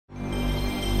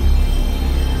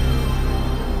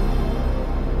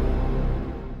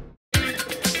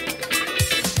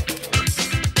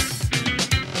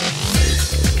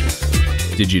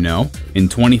Did you know? In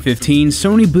 2015,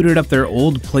 Sony booted up their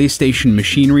old PlayStation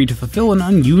machinery to fulfill an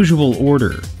unusual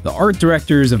order. The art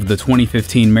directors of the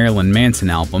 2015 Marilyn Manson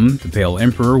album, The Pale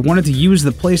Emperor, wanted to use the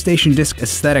PlayStation disc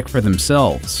aesthetic for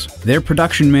themselves. Their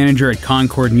production manager at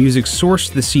Concord Music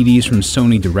sourced the CDs from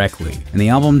Sony directly, and the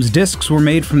album's discs were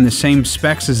made from the same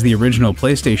specs as the original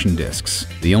PlayStation discs,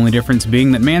 the only difference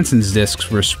being that Manson's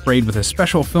discs were sprayed with a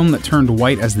special film that turned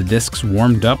white as the discs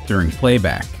warmed up during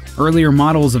playback. Earlier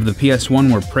models of the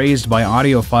PS1 were praised by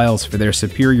audiophiles for their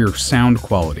superior sound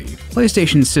quality.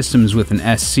 PlayStation systems with an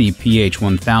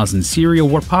SC-PH1000 serial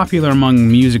were popular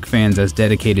among music fans as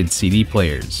dedicated CD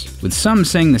players, with some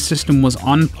saying the system was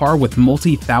on par with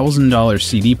multi-$1,000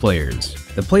 CD players.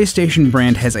 The PlayStation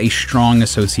brand has a strong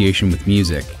association with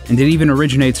music, and it even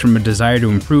originates from a desire to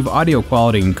improve audio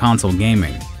quality in console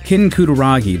gaming. Ken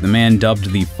Kutaragi, the man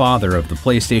dubbed the father of the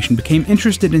PlayStation, became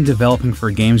interested in developing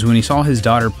for games when he saw his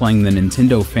daughter playing the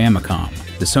Nintendo Famicom.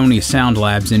 The Sony Sound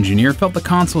Labs engineer felt the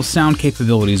console's sound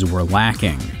capabilities were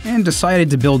lacking, and decided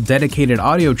to build dedicated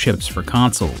audio chips for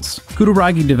consoles.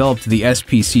 Kutaragi developed the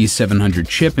SPC700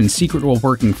 chip in secret while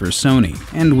working for Sony,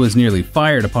 and was nearly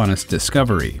fired upon its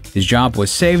discovery. His job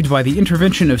was saved by the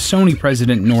intervention of Sony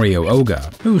president Norio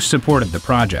Oga, who supported the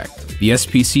project. The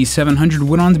SPC700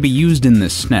 went on to be used in the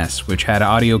SNES, which had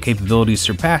audio capabilities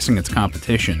surpassing its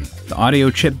competition. The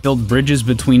audio chip built bridges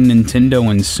between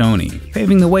Nintendo and Sony,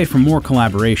 paving the way for more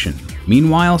collaboration.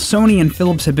 Meanwhile, Sony and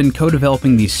Philips had been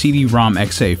co-developing the CD-ROM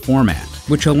XA format,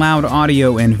 which allowed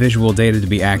audio and visual data to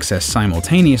be accessed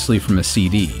simultaneously from a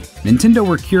CD. Nintendo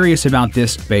were curious about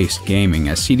disc-based gaming,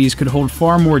 as CDs could hold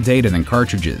far more data than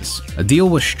cartridges. A deal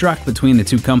was struck between the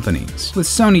two companies, with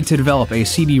Sony to develop a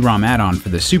CD-ROM add-on for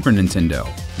the Super Nintendo.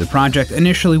 The project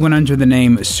initially went under the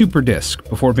name SuperDisc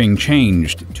before being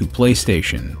changed to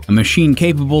PlayStation, a machine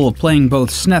capable of playing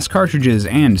both SNES cartridges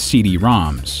and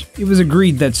CD-ROMs. It was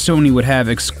agreed that Sony would have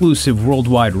exclusive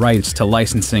worldwide rights to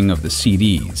licensing of the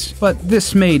CDs, but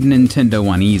this made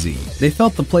Nintendo uneasy. They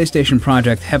felt the PlayStation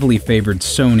project heavily favored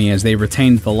Sony as they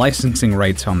retained the licensing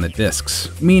rights on the discs,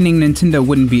 meaning Nintendo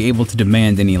wouldn't be able to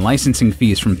demand any licensing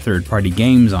fees from third-party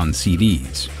games on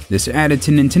CDs. This added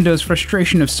to Nintendo's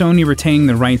frustration of Sony retaining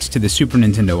the rights to the Super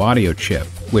Nintendo audio chip,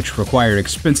 which required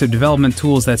expensive development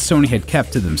tools that Sony had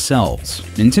kept to themselves.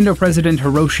 Nintendo president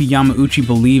Hiroshi Yamauchi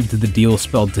believed the deal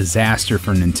spelled disaster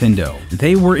for Nintendo.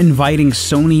 They were inviting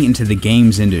Sony into the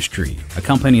games industry, a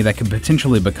company that could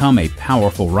potentially become a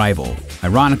powerful rival.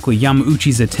 Ironically,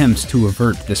 Yamauchi's attempts to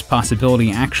avert this possibility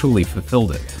actually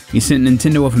fulfilled it. He sent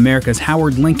Nintendo of America's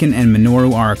Howard Lincoln and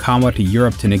Minoru Arakawa to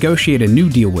Europe to negotiate a new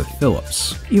deal with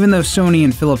Philips. Even though Sony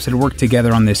and Philips had worked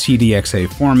together on the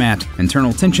CDXA format,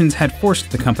 internal tensions had forced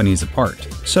the companies apart.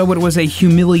 So it was a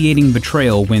humiliating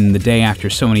betrayal when, the day after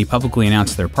Sony publicly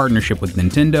announced their partnership with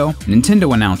Nintendo,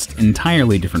 Nintendo announced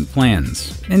entirely different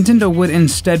plans. Nintendo would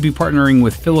instead be partnering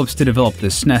with Philips to develop the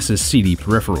SNES's CD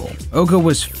peripheral. Oga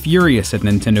was furious at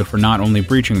Nintendo for not only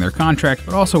breaching their contract,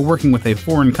 but also working with a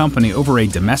foreign company over a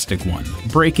domestic one,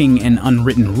 breaking an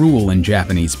unwritten rule in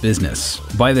Japanese business.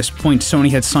 By this point,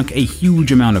 Sony had sunk a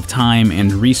huge amount of time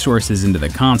and resources into the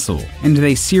console, and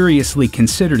they seriously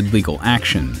considered legal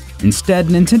action. Instead,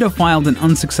 Nintendo filed an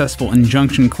unsuccessful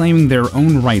injunction claiming their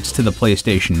own rights to the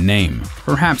PlayStation name.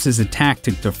 Perhaps as a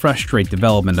tactic to frustrate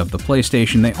development of the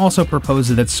PlayStation, they also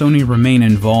proposed that Sony remain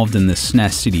involved in the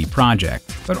SNES CD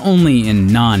project, but only in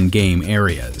non-game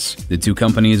areas. The two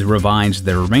companies revised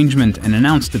their arrangement and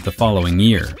announced it the following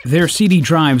year. Their CD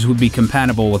drives would be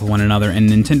compatible with one another, and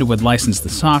Nintendo would license the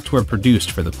software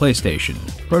produced for the PlayStation.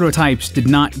 Prototypes did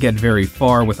not get very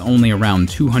far, with only around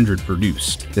 200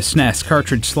 produced. The SNES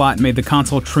cartridge slot made the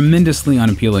console tremendously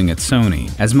unappealing at Sony,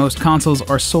 as most consoles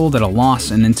are sold at a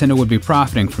loss and Nintendo would be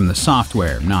profiting from the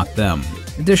software, not them.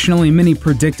 Additionally, many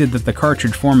predicted that the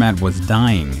cartridge format was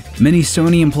dying. Many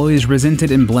Sony employees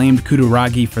resented and blamed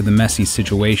Kutaragi for the messy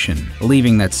situation,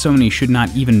 believing that Sony should not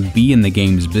even be in the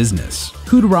game's business.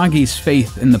 Kutaragi's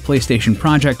faith in the PlayStation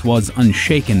project was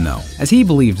unshaken though, as he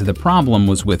believed the problem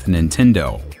was with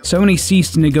Nintendo. Sony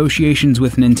ceased negotiations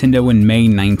with Nintendo in May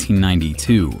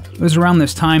 1992. It was around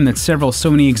this time that several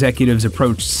Sony executives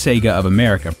approached Sega of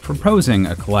America proposing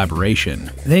a collaboration.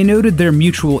 They noted their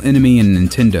mutual enemy in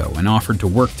Nintendo and offered to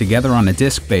work together on a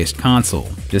disc-based console.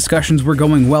 Discussions were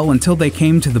going well until they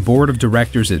came to the board of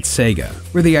directors at Sega,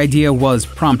 where the idea was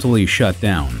promptly shut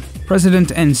down.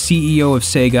 President and CEO of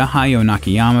Sega, Hayao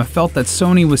Nakayama, felt that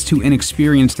Sony was too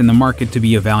inexperienced in the market to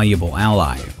be a valuable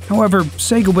ally. However,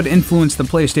 Sega would influence the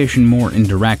PlayStation more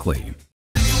indirectly.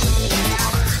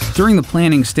 During the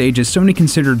planning stages, Sony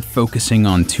considered focusing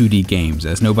on 2D games,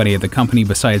 as nobody at the company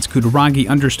besides Kutaragi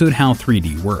understood how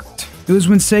 3D worked. It was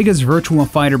when Sega's Virtua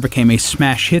Fighter became a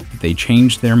smash hit that they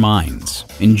changed their minds.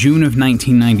 In June of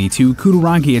 1992,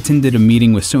 Kutaragi attended a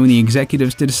meeting with Sony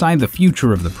executives to decide the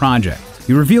future of the project.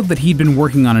 He revealed that he'd been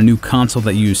working on a new console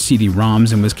that used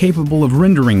CD-ROMs and was capable of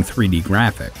rendering 3D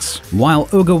graphics. While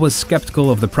Oga was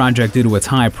skeptical of the project due to its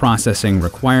high processing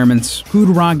requirements,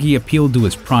 Kutaragi appealed to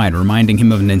his pride, reminding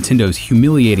him of Nintendo's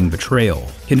humiliating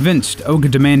betrayal. Convinced,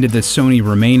 Oga demanded that Sony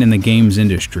remain in the games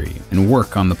industry, and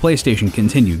work on the PlayStation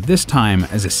continued, this time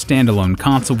as a standalone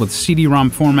console with CD-ROM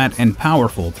format and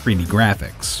powerful 3D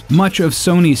graphics. Much of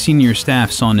Sony's senior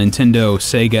staff saw Nintendo,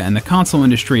 Sega, and the console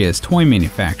industry as toy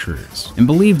manufacturers, and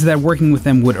believed that working with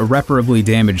them would irreparably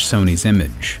damage Sony's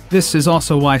image. This is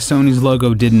also why Sony's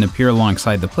logo didn't appear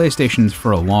alongside the PlayStation's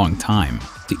for a long time.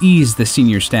 To ease the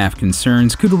senior staff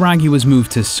concerns, Kutaragi was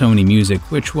moved to Sony Music,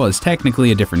 which was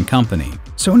technically a different company.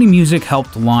 Sony Music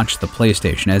helped launch the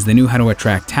PlayStation as they knew how to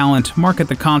attract talent, market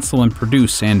the console, and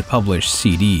produce and publish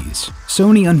CDs.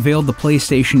 Sony unveiled the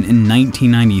PlayStation in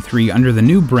 1993 under the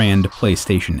new brand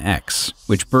PlayStation X,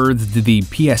 which birthed the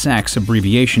PSX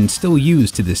abbreviation still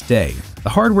used to this day. The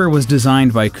hardware was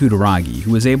designed by Kutaragi,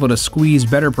 who was able to squeeze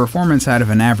better performance out of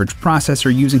an average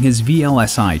processor using his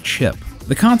VLSI chip.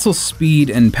 The console's speed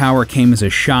and power came as a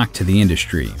shock to the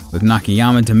industry, with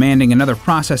Nakayama demanding another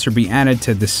processor be added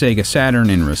to the Sega Saturn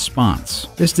in response.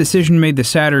 This decision made the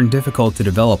Saturn difficult to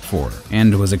develop for,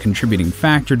 and was a contributing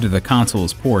factor to the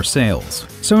console's poor sales.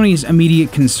 Sony's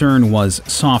immediate concern was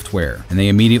software, and they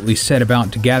immediately set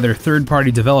about to gather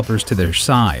third-party developers to their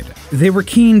side. They were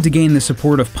keen to gain the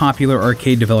support of popular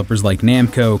arcade developers like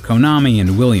Namco, Konami,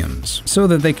 and Williams, so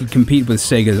that they could compete with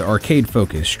Sega's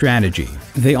arcade-focused strategy.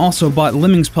 They also bought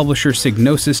Lemmings publisher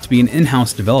Psygnosis to be an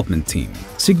in-house development team.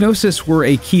 Psygnosis were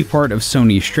a key part of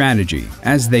Sony's strategy,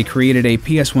 as they created a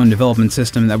PS1 development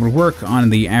system that would work on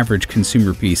the average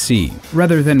consumer PC,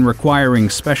 rather than requiring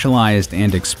specialized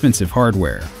and expensive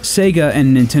hardware. Sega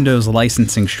and Nintendo's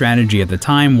licensing strategy at the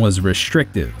time was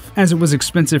restrictive, as it was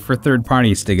expensive for third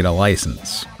parties to get a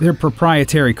license. Their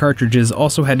proprietary cartridges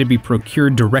also had to be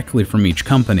procured directly from each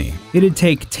company. It'd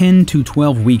take 10 to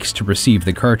 12 weeks to receive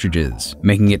the cartridges,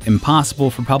 making it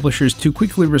impossible for publishers to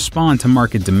quickly respond to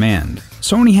market demand.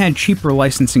 Sony had cheaper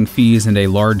licensing fees and a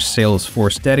large sales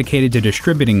force dedicated to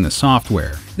distributing the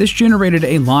software. This generated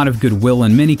a lot of goodwill,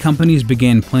 and many companies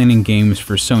began planning games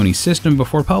for Sony's system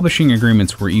before publishing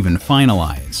agreements were even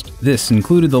finalized. This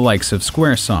included the likes of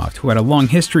Squaresoft, who had a long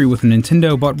history with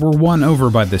Nintendo but were won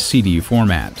over by the CD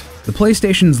format. The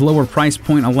PlayStation's lower price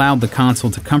point allowed the console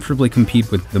to comfortably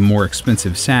compete with the more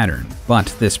expensive Saturn,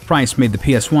 but this price made the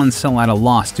PS1 sell at a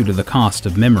loss due to the cost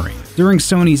of memory. During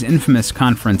Sony's infamous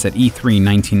conference at E3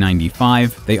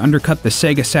 1995, they undercut the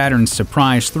Sega Saturn's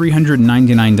surprise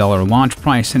 $399 launch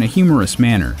price in a humorous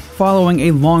manner. Following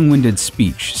a long-winded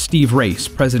speech, Steve Race,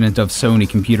 president of Sony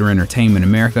Computer Entertainment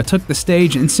America, took the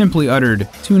stage and simply uttered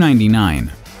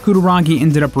 $299. Kutaragi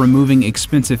ended up removing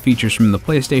expensive features from the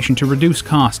PlayStation to reduce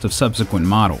cost of subsequent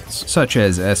models, such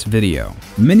as S-Video.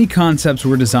 Many concepts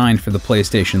were designed for the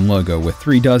PlayStation logo, with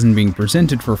 3 dozen being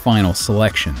presented for final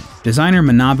selection. Designer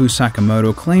Manabu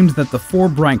Sakamoto claimed that the 4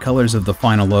 bright colors of the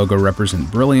final logo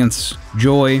represent brilliance,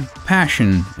 joy,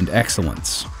 passion, and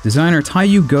excellence. Designer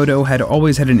Taiyu Goto had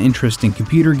always had an interest in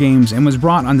computer games and was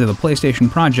brought onto the PlayStation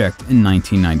project in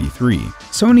 1993.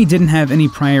 Sony didn't have any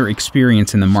prior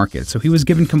experience in the market, so he was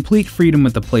given complete freedom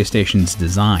with the PlayStation's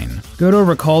design. Goto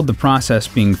recalled the process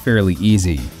being fairly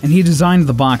easy, and he designed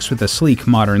the box with a sleek,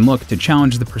 modern look to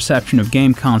challenge the perception of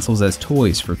game consoles as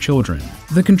toys for children.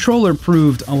 The controller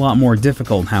proved a lot more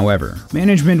difficult, however.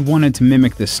 Management wanted to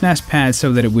mimic the SNES pad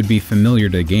so that it would be familiar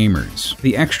to gamers.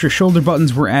 The extra shoulder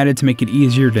buttons were added to make it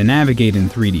easier to navigate in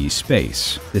 3D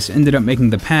space. This ended up making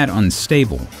the pad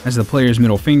unstable, as the player's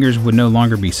middle fingers would no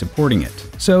longer be supporting it,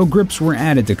 so grips were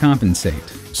added to compensate.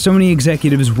 Sony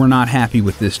executives were not happy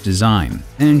with this design,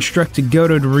 and instructed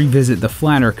Goto to revisit the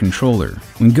flatter controller.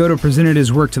 When Goto presented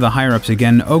his work to the higher-ups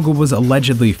again, Oga was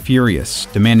allegedly furious,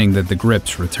 demanding that the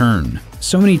grips return.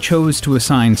 Sony chose to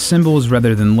assign symbols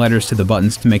rather than letters to the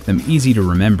buttons to make them easy to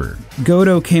remember.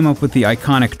 Goto came up with the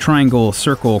iconic triangle,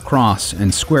 circle, cross,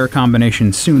 and square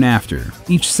combination soon after.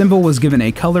 Each symbol was given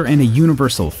a color and a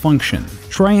universal function.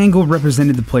 Triangle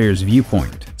represented the player's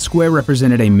viewpoint, square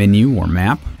represented a menu or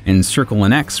map, and circle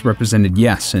and X represented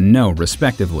yes and no,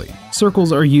 respectively.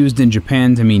 Circles are used in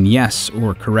Japan to mean yes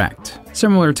or correct,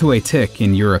 similar to a tick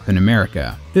in Europe and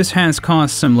America. This has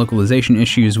caused some localization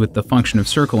issues, with the function of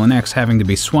circle and X having to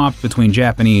be swapped between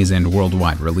Japanese and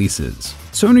worldwide releases.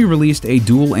 Sony released a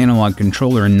dual analog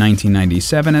controller in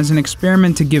 1997 as an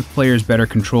experiment to give players better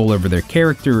control over their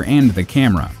character and the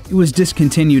camera. It was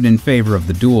discontinued in favor of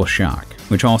the DualShock.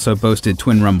 which also boasted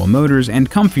twin rumble motors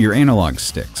and comfier analog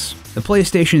sticks. The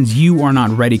PlayStation's You Are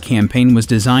Not Ready campaign was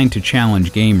designed to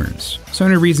challenge gamers.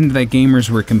 Sony reasoned that gamers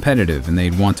were competitive and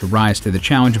they'd want to rise to the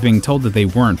challenge of being told that they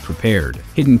weren't prepared.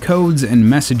 Hidden codes and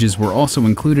messages were also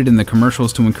included in the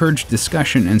commercials to encourage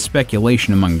discussion and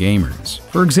speculation among gamers.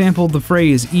 For example, the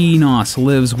phrase "E-NOS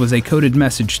lives" was a coded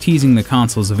message teasing the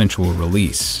console's eventual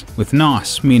release, with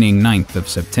NOS meaning 9th of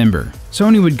September.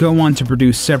 Sony would go on to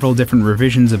produce several different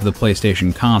revisions of the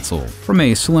PlayStation console, from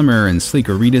a slimmer and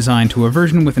sleeker redesign to a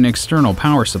version with an external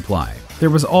power supply. There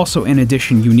was also an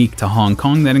edition unique to Hong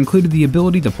Kong that included the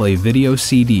ability to play video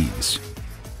CDs.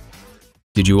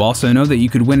 Did you also know that you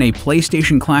could win a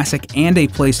PlayStation Classic and a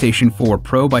PlayStation 4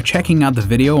 Pro by checking out the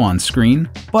video on screen?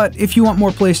 But if you want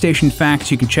more PlayStation facts,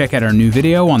 you can check out our new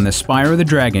video on the Spyro the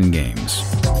Dragon games.